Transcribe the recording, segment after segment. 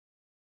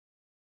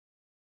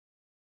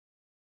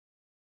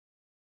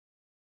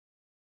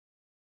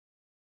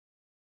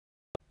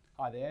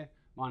Hi there,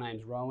 my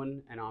name's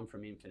Rohan and I'm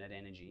from Infinite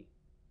Energy.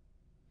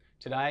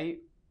 Today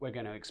we're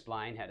going to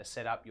explain how to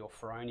set up your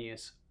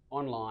Fronius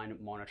online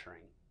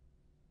monitoring.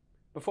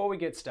 Before we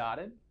get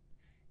started,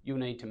 you'll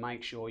need to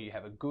make sure you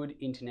have a good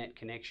internet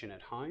connection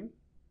at home,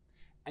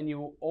 and you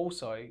will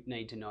also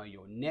need to know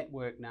your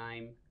network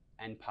name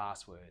and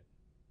password.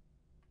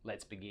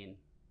 Let's begin.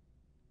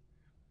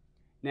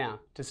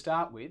 Now, to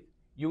start with,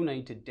 you'll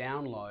need to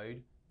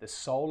download the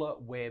Solar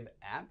Web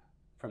app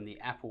from the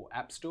Apple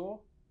App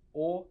Store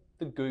or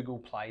the Google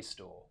Play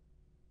Store.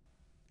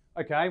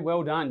 Okay,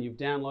 well done, you've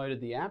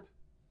downloaded the app.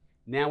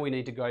 Now we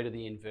need to go to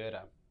the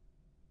inverter.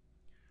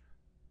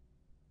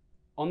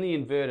 On the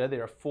inverter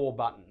there are 4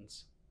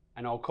 buttons,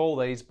 and I'll call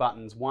these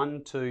buttons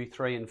 1, 2,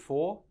 3 and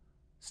 4,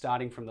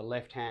 starting from the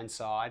left hand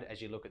side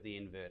as you look at the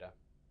inverter.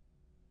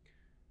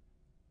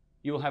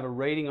 You will have a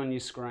reading on your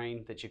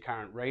screen that's your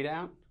current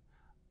readout.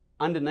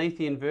 Underneath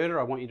the inverter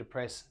I want you to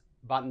press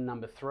button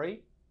number 3,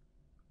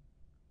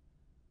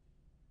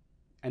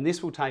 and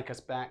this will take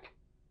us back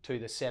to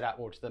the setup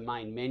or to the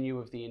main menu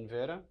of the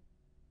inverter.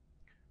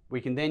 We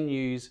can then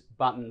use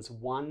buttons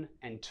 1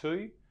 and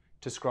 2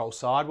 to scroll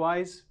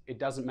sideways. It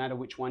doesn't matter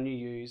which one you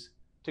use,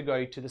 to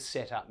go to the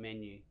setup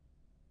menu.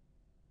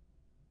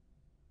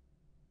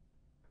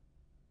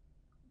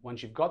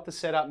 Once you've got the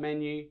setup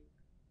menu,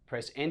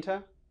 press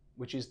enter,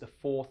 which is the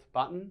 4th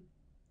button.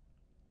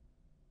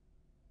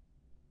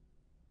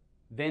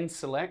 Then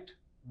select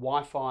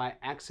Wi-Fi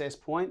access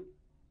point,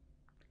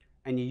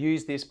 and you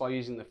use this by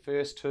using the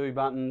first 2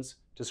 buttons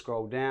to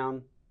scroll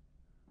down.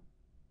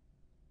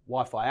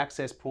 Wi-Fi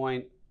access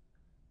point.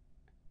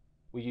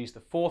 We use the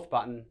 4th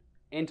button,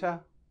 enter,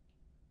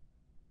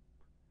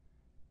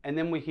 and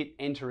then we hit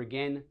enter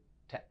again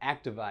to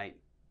activate.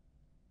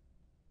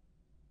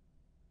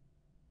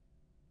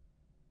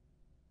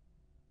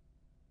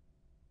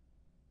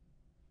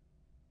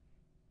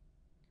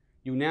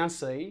 You'll now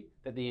see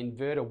that the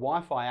inverter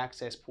Wi-Fi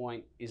access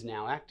point is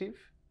now active.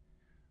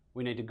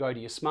 We need to go to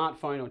your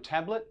smartphone or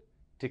tablet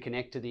to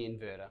connect to the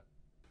inverter.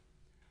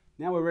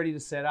 Now we're ready to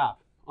set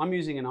up. I'm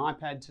using an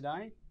iPad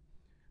today,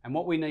 and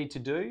what we need to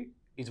do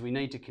is we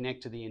need to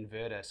connect to the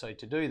inverter. So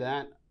to do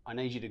that, I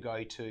need you to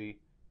go to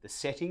the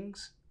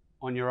settings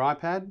on your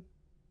iPad,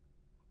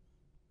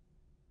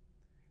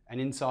 and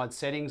inside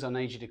settings I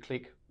need you to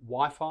click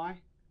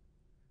Wi-Fi,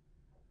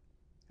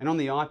 and on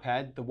the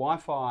iPad the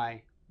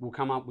Wi-Fi will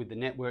come up with the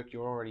network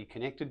you're already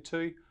connected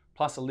to,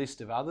 plus a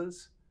list of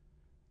others.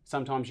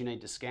 Sometimes you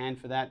need to scan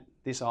for that.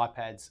 This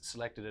iPad's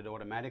selected it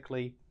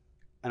automatically,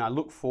 and I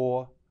look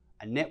for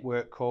a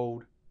network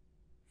called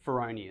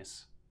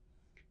Fronius.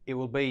 It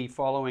will be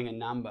following a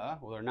number,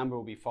 or a number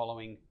will be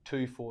following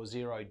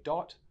 240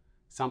 dot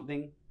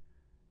something.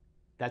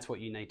 That's what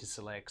you need to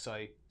select.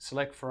 So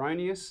select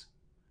Fronius.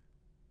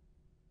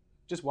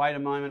 Just wait a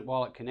moment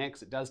while it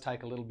connects. It does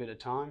take a little bit of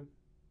time.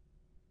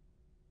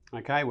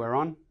 Okay, we're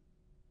on.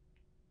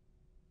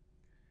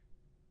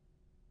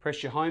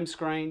 Press your home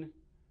screen,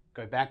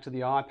 go back to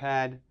the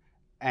iPad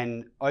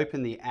and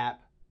open the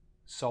app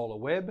Solar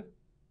Web.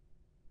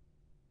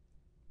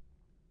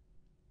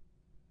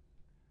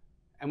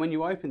 And when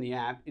you open the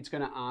app, it's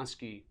going to ask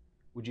you,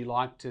 would you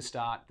like to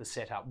start the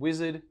setup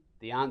wizard?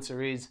 The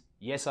answer is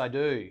yes, I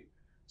do.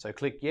 So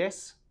click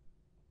yes.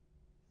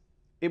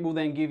 It will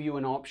then give you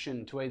an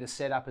option to either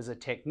set up as a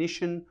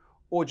technician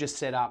or just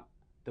set up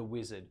the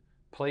wizard.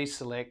 Please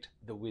select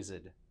the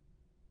wizard.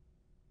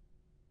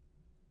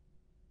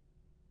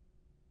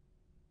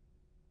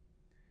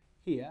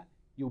 Here,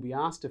 you'll be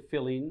asked to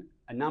fill in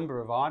a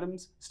number of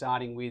items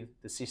starting with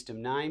the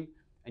system name,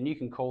 and you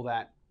can call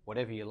that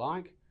whatever you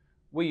like.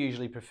 We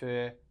usually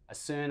prefer a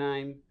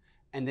surname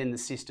and then the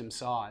system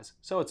size,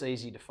 so it's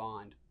easy to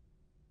find.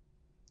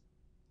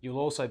 You'll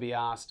also be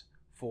asked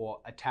for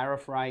a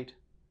tariff rate,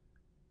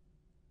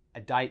 a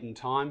date and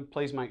time,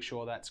 please make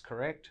sure that's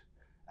correct,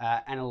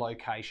 and a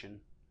location.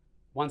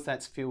 Once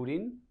that's filled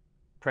in,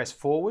 press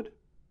forward.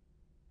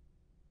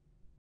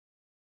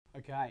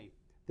 Okay.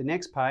 The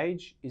next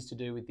page is to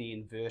do with the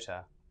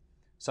inverter.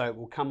 So it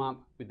will come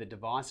up with the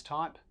device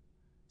type,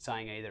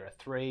 saying either a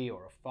 3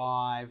 or a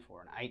 5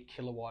 or an 8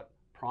 kilowatt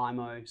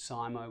Primo,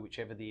 Simo,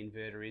 whichever the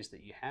inverter is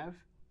that you have.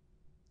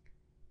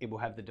 It will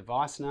have the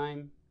device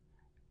name,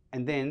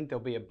 and then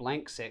there'll be a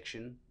blank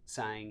section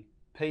saying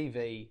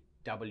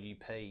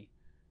PVWP.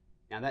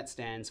 Now that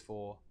stands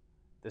for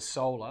the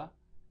solar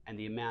and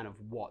the amount of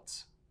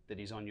watts that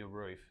is on your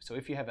roof. So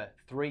if you have a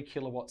 3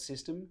 kilowatt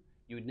system,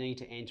 you would need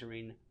to enter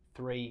in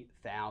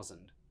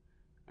 3,000,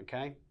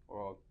 okay?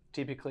 Or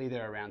typically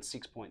they're around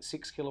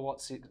 6.6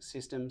 kilowatt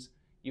systems.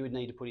 You would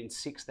need to put in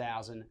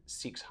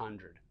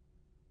 6,600.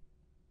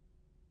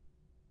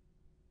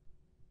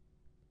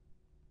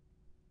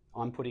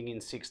 I'm putting in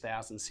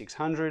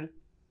 6,600.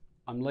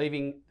 I'm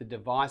leaving the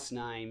device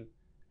name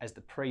as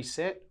the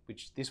preset,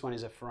 which this one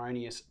is a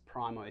Fronius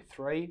Primo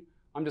 3.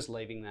 I'm just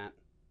leaving that.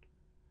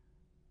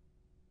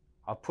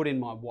 I've put in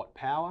my watt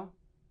power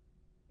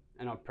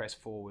and I've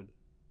pressed forward.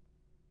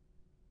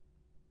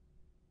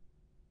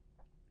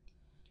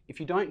 If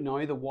you don't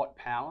know the watt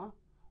power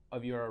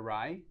of your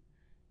array,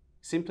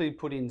 simply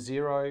put in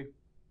 0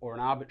 or an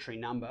arbitrary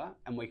number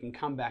and we can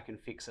come back and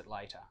fix it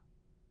later.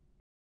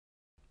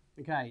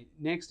 Okay,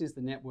 next is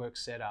the network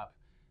setup.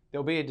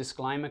 There'll be a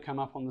disclaimer come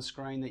up on the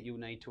screen that you'll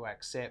need to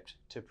accept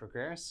to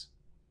progress.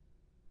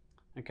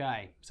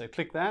 Okay, so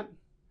click that.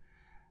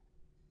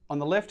 On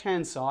the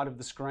left-hand side of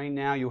the screen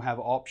now you'll have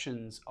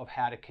options of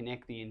how to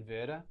connect the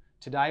inverter.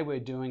 Today we're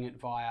doing it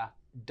via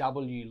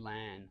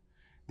WLAN.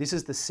 This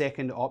is the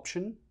second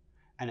option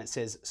and it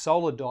says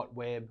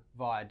solar.web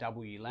via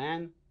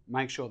WLAN.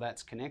 Make sure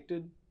that's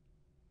connected.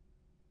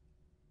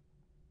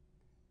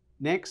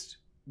 Next,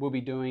 we'll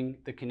be doing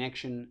the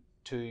connection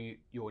to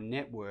your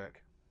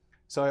network.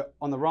 So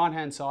on the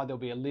right-hand side, there'll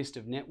be a list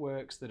of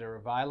networks that are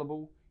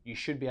available. You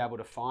should be able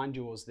to find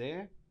yours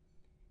there.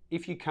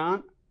 If you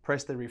can't,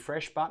 press the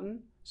refresh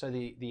button so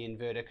the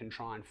inverter can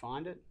try and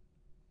find it.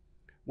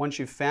 Once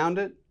you've found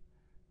it,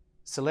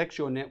 select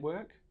your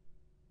network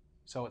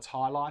so it's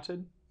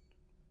highlighted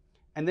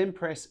and then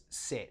press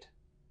set.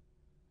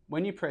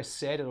 When you press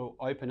set, it'll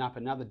open up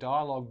another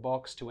dialog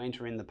box to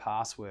enter in the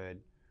password.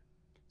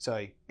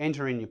 So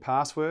enter in your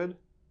password.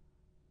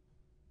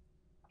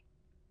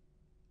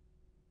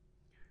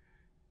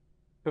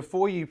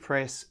 Before you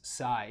press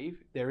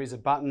save, there is a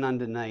button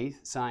underneath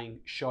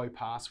saying show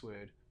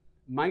password.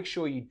 Make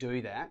sure you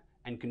do that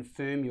and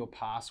confirm your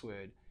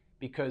password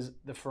because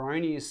the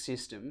Fronius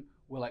system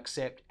will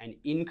accept an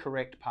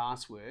incorrect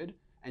password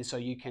and so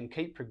you can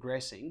keep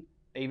progressing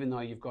even though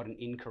you've got an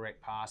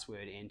incorrect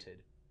password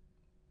entered.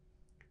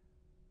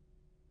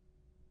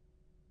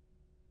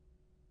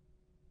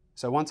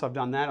 So once I've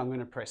done that, I'm going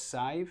to press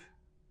save.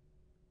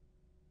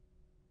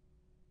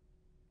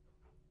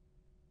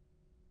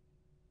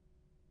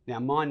 Now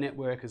my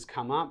network has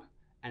come up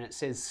and it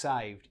says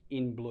saved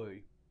in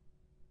blue.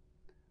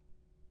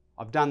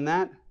 I've done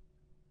that.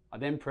 I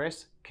then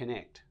press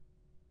connect.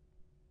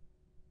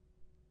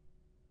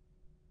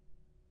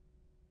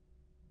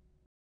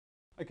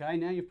 Okay,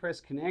 now you've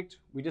pressed connect,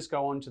 we just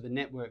go on to the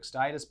network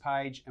status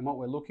page and what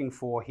we're looking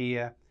for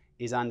here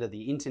is under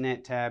the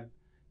internet tab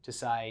to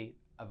say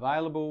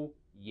available,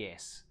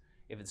 yes.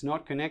 If it's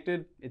not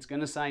connected, it's going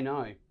to say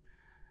no.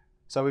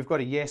 So we've got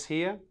a yes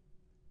here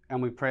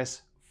and we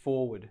press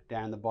forward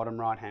down the bottom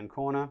right hand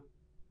corner.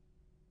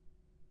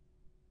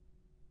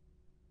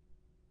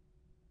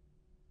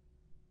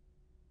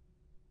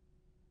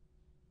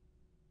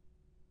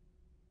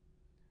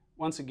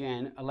 Once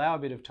again, allow a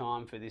bit of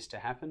time for this to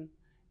happen.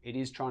 It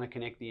is trying to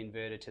connect the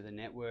inverter to the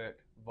network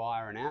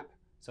via an app,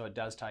 so it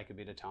does take a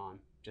bit of time.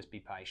 Just be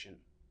patient.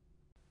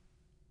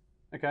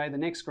 Okay, the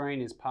next screen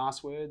is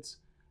passwords.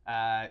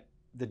 The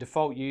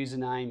default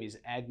username is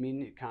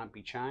admin, it can't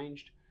be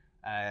changed.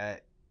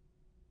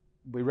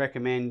 We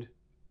recommend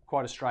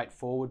quite a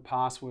straightforward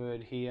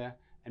password here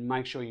and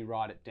make sure you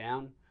write it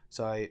down.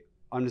 So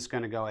I'm just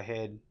going to go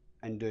ahead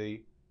and do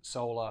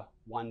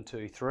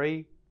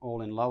solar123,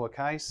 all in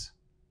lowercase.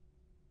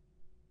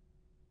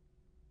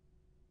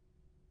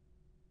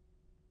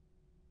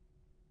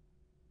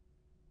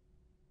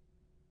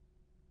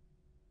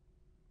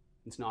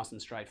 It's nice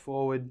and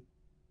straightforward,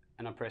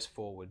 and I press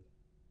forward.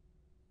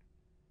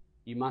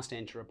 You must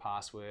enter a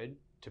password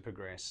to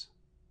progress.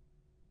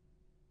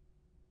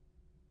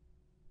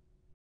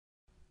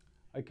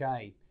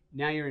 Okay,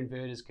 now your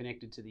inverter is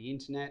connected to the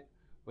internet.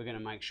 We're going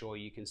to make sure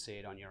you can see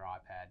it on your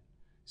iPad.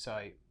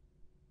 So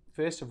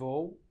first of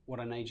all, what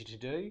I need you to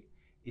do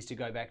is to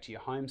go back to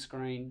your home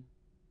screen,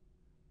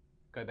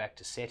 go back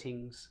to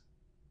settings,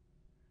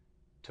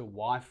 to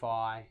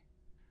Wi-Fi,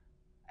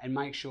 and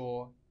make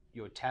sure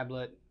your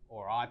tablet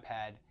or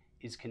iPad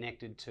is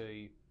connected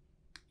to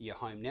your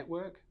home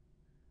network.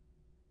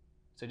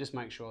 So just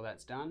make sure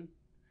that's done.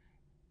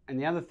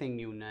 And the other thing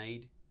you'll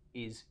need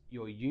is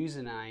your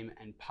username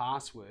and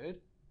password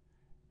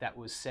that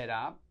was set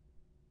up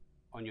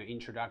on your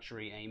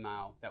introductory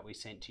email that we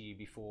sent to you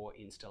before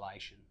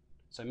installation.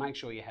 So make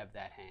sure you have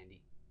that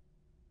handy.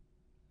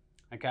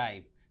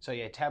 Okay, so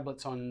your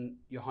tablet's on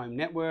your home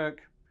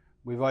network.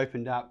 We've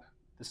opened up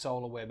the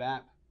Solar Web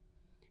app.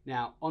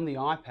 Now on the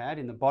iPad,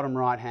 in the bottom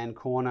right hand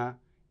corner,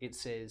 it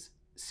says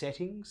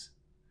settings.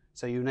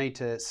 So you'll need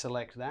to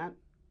select that.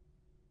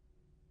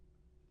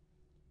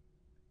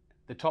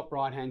 The top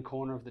right hand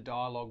corner of the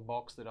dialog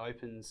box that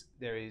opens,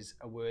 there is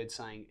a word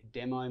saying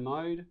demo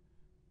mode.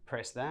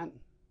 Press that.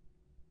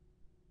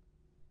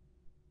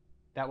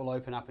 That will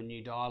open up a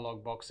new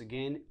dialog box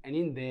again, and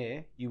in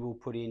there you will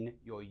put in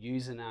your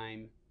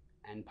username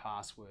and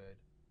password.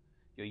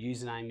 Your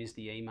username is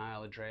the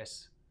email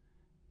address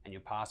and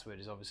your password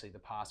is obviously the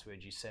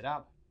password you set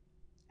up,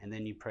 and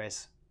then you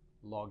press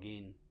log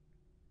in.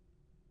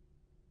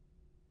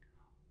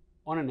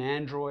 On an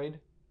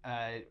Android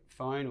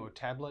phone or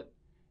tablet,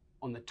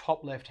 on the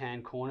top left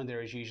hand corner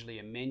there is usually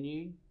a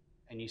menu,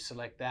 and you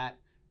select that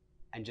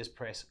and just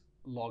press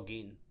log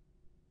in,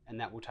 and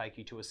that will take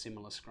you to a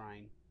similar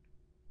screen.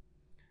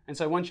 And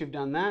so once you've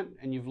done that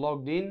and you've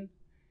logged in,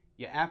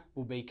 your app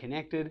will be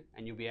connected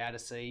and you'll be able to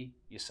see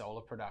your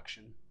solar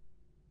production.